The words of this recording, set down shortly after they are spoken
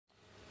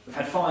we've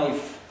had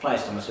 5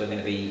 players, Thomas, who are going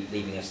to be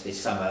leaving us this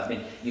summer. I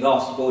mean, you've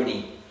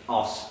already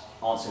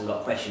answered a lot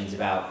of questions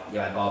about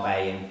Johan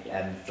Barbet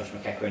and Josh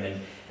McEachran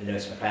and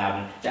Lewis McLeod,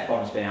 and Jack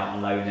Bond's been out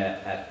on loan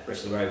at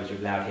Bristol Rovers.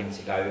 We've allowed him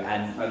to go,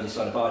 and Moses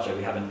Solabajo,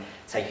 we haven't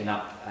taken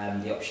up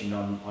the option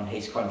on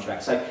his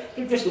contract. So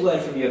give just a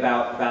word from you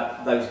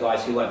about those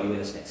guys who won't be with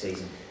us next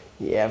season.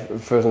 Yeah,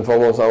 first and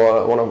foremost, I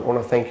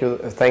want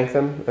to thank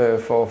them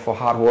for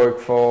hard work,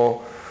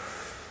 for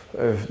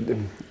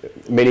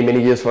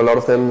many years for a lot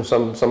of them.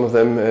 Some of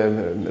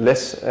them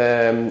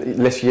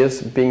less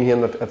years being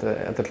here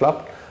at the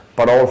club.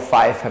 But all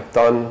 5 have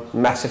done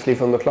massively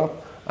from the club,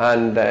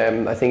 and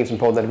I think it's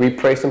important that we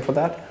praise them for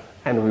that,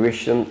 and we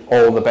wish them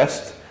all the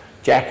best.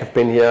 Jack have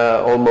been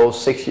here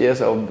almost 6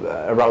 years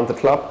around the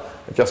club.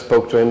 I just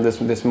spoke to him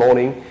this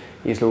morning.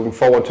 He's looking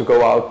forward to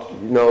go out,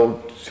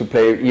 to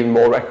play even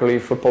more regularly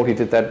football. He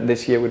did that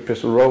this year with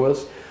Bristol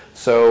Rovers,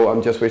 so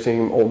I'm just wishing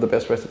him all the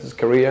best rest of his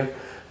career.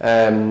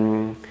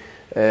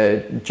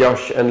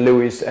 Josh and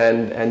Louis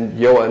and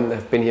Johan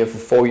have been here for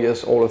 4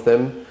 years, all of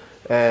them.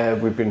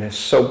 We've been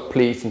so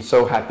pleased and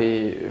so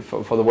happy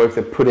for the work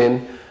they put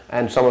in,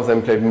 and some of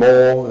them played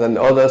more than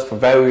others for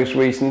various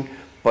reasons,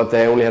 but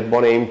they only had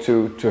one aim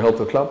to help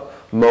the club.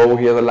 Mo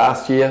here the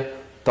last year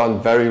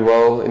done very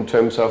well in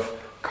terms of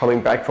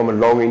coming back from a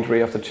long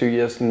injury after 2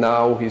 years.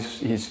 Now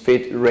he's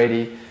fit,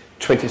 ready,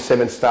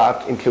 27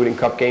 start, including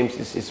cup games,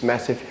 is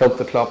massive, helped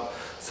the club.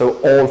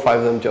 So all 5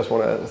 of them, just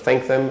want to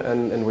thank them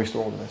and wish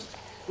them all the best.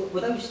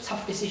 Were those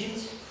tough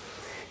decisions?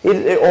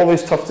 It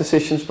always tough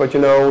decisions, but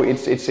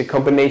it's a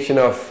combination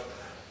of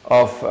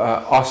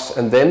us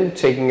and them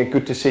taking a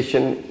good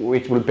decision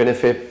which will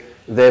benefit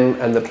them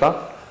and the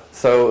club.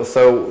 So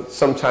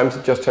sometimes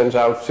it just turns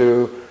out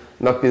to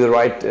not be the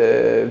right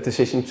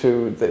decision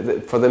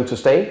for them to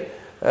stay.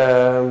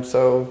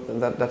 So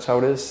that's how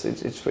it is.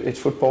 It's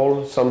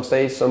football. Some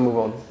stay, some move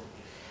on.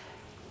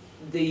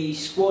 The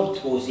squad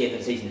towards the end of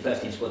the season, the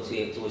first team squad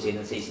towards the end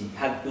of the season,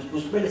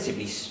 was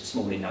relatively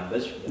small in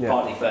numbers,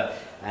 partly for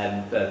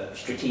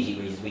strategic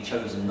reasons. We've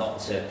chosen not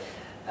to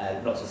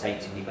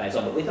take too many players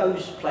on, but with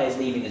those players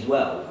leaving as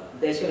well,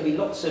 there's going to be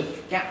lots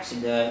of gaps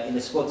in the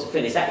squad to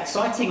fill. Is that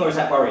exciting or is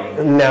that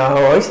worrying? No,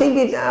 I always think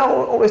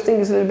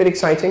it's a little bit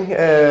exciting.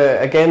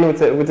 Again,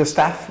 with the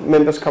staff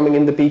members coming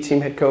in, the B team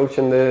head coach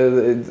and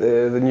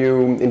the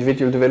new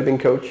individual developing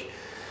coach.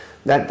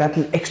 That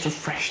extra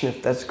freshness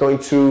that's going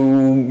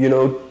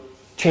to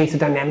change the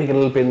dynamic a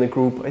little bit in the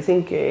group. I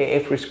think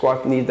every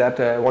squad needs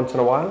that once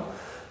in a while.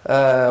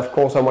 Of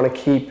course, I want to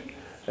keep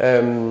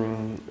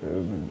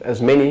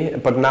as many,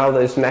 but now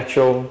there's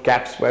natural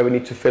gaps where we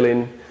need to fill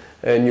in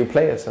new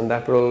players, and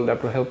that will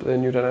help the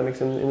new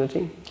dynamics in the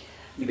team.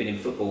 You've been in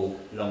football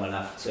long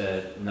enough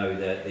to know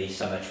the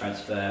summer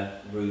transfer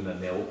rumour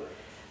mill.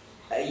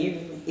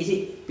 Is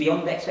it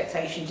beyond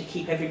expectation to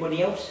keep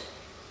everybody else?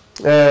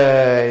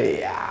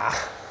 Yeah,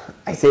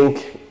 I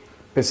think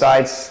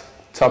besides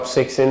top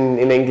 6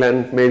 in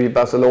England, maybe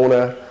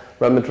Barcelona,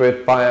 Real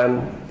Madrid,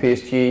 Bayern,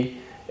 PSG,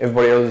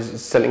 everybody else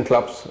is selling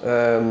clubs.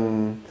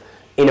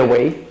 In a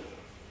way,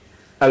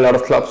 a lot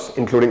of clubs,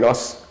 including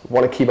us,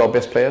 want to keep our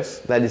best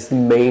players. That is the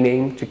main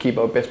aim, to keep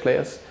our best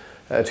players,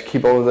 to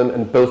keep all of them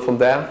and build from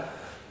there.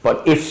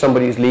 But if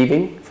somebody is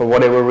leaving for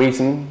whatever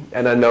reason,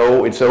 and I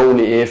know it's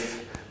only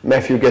if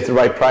Matthew gets the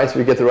right price,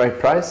 we get the right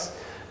price.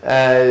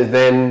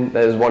 Then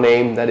there's one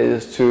aim, that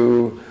is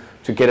to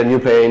get a new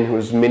player in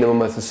who's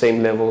minimum at the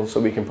same level, so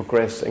we can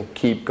progress and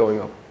keep going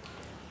up.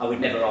 I would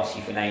never ask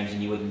you for names,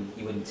 and you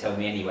wouldn't tell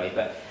me anyway.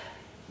 But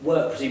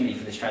work presumably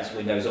for this transfer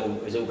window has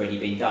already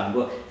been done.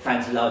 Well,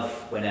 fans love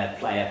when a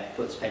player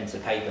puts pen to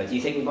paper. Do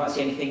you think we might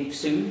see anything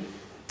soon?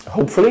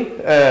 Hopefully,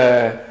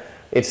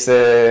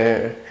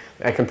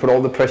 I can put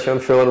all the pressure on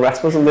Phil and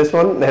Rasmus on this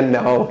one. And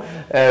now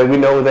we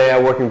know they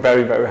are working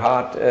very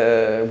hard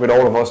with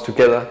all of us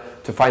together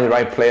to find the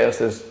right players.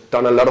 There's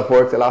done a lot of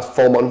work the last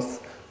 4 months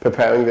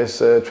preparing this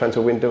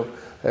transfer window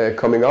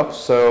coming up.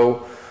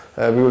 So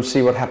we will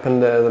see what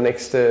happened the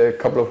next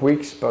couple of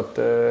weeks. But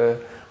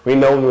we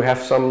know we have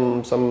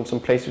some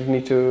places we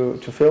need to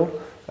fill,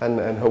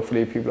 and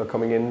hopefully people are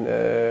coming in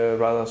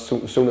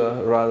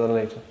sooner rather than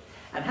later.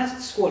 And has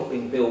the squad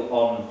been built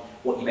on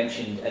what you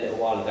mentioned a little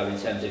while ago in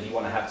terms of you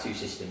want to have 2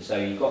 systems? So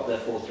you've got the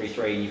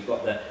 4-3-3 and you've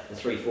got the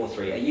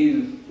 3-4-3. Are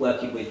you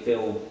working with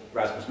Phil,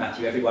 Rasmus,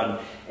 Matthew, everyone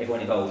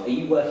involved? Are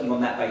you working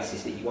on that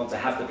basis that you want to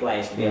have the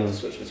players to be able to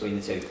switch between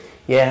the 2?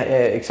 Yeah,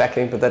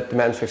 exactly. But that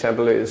demands, for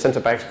example,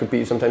 centre backs could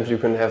be, sometimes you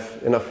can have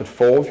enough with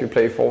 4 if you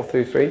play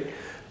 4-3-3.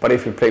 But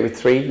if you play with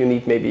 3, you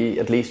need maybe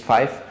at least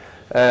 5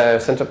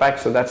 centre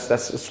backs. So that's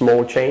a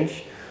small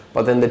change.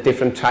 But then the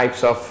different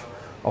types of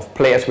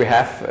players we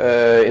have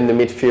in the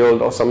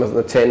midfield, or some of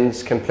the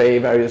 10s can play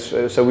various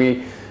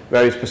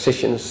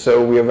positions.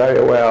 So we are very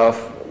aware of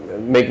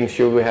making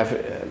sure we have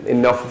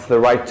enough of the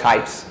right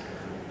types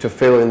to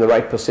fill in the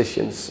right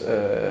positions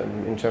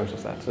in terms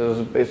of that.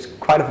 So it's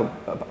quite a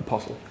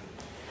puzzle.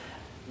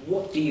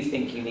 What do you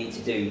think you need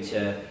to do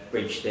to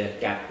bridge the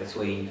gap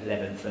between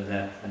 11th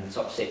and the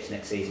top 6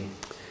 next season?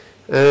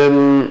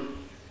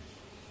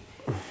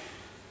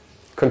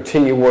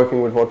 continue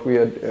working with what we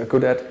are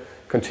good at,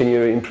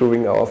 continue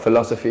improving our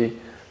philosophy,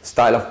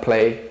 style of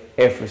play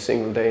every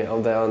single day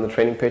out there on the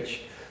training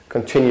pitch,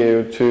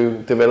 continue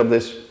to develop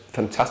this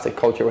fantastic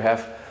culture we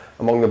have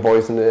among the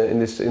boys in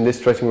this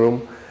dressing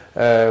room.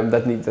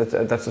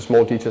 That's the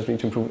small details we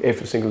need to improve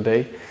every single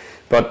day.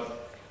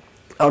 But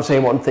I would say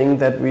one thing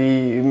that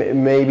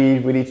maybe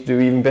we need to do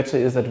even better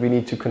is that we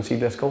need to concede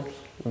less goals.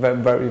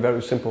 Very,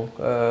 very simple.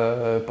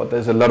 But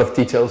there's a lot of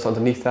details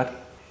underneath that.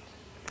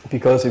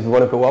 Because if we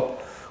want to go up,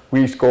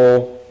 we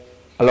score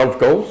a lot of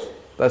goals.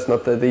 That's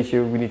not the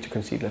issue. We need to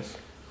concede less.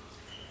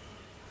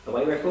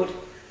 Away record?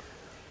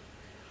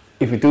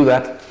 If we do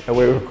that,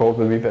 away record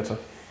will be better.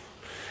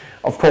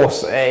 Of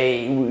course,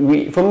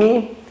 for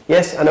me,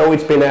 yes, I know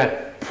it's been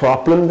a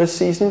problem this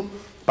season,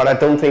 but I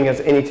don't think it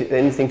has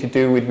anything to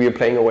do with we are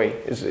playing away.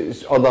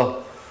 It's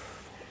other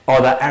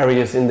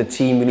areas in the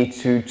team we need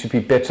to be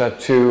better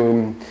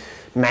to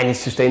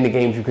manage to stay in the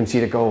game if you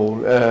concede a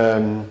goal.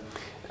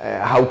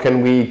 How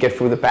can we get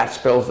through the bad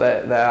spells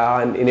that there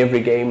are in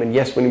every game? And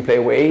yes, when you play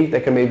away,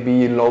 there can maybe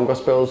be longer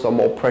spells or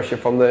more pressure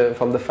from the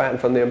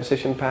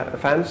opposition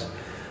fans.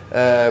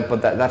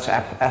 But that's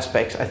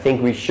aspects I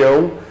think we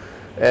show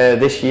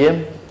this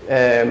year.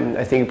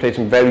 I think we played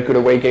some very good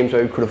away games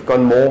where we could have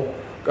got more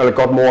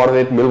out of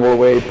it. Millwall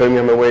away,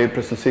 Birmingham away,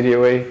 Bristol City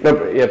away.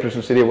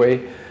 Bristol City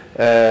away.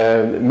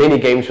 Many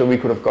games where we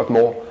could have got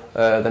more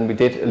than we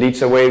did.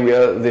 Leeds away, we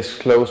are this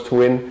close to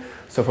win.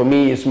 So for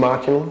me, it's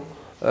marginal.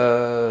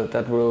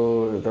 That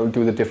will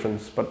do the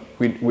difference. But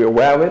we're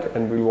aware of it,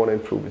 and we want to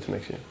improve it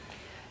next year.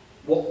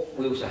 What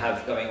we also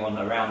have going on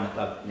around the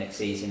club next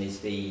season is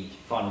the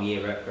final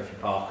year at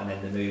Brentford Park, and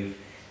then the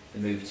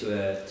move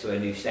to a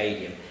new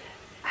stadium.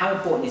 How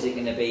important is it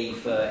going to be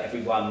for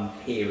everyone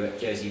here at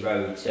Jersey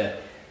Road to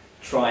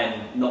try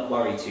and not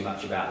worry too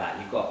much about that?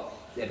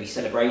 There'll be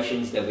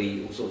celebrations, there'll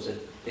be all sorts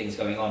of things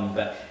going on,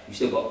 but you've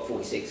still got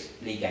 46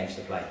 league games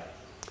to play.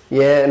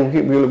 Yeah, and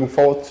we're looking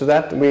forward to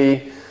that.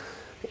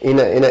 In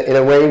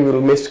a way, we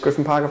will miss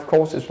Griffin Park. Of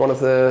course, it's one of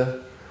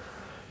the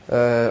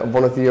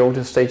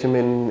oldest stadium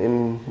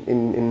in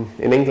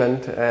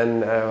England,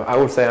 and I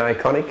would say an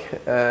iconic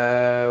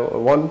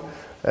one.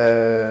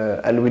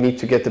 And we need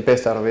to get the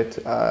best out of it.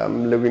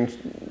 I'm looking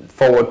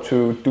forward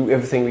to do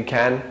everything we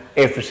can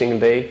every single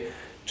day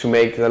to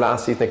make the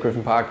last season at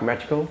Griffin Park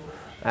magical.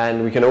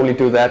 And we can only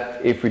do that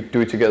if we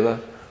do it together.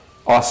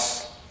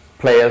 Us,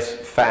 players,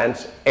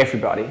 fans,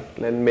 everybody.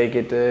 And make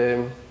it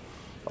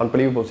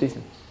unbelievable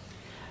season.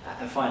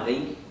 And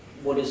finally,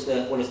 what does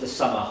the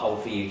summer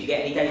hold for you? Do you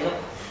get any days off?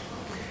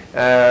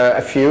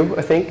 A few,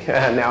 I think.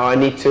 Now I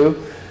need to,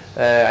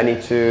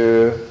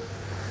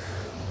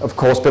 of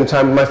course, spend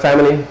time with my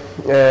family,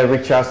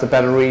 recharge the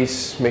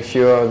batteries, make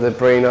sure the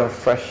brain are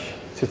fresh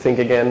to think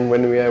again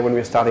when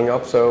we're starting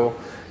up. So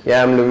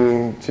yeah, I'm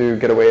looking to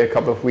get away a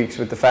couple of weeks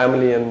with the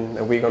family and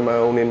a week on my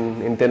own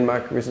in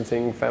Denmark,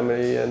 visiting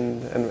family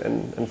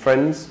and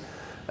friends.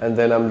 And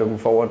then I'm looking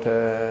forward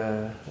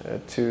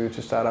to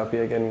start up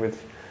here again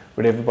with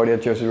everybody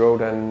at Jersey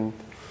Road and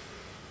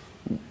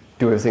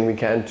do everything we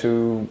can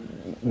to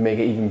make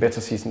an even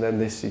better season than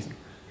this season.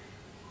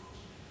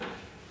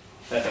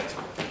 Perfect.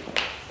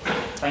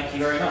 Thank you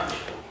very much.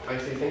 I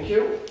say thank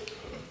you.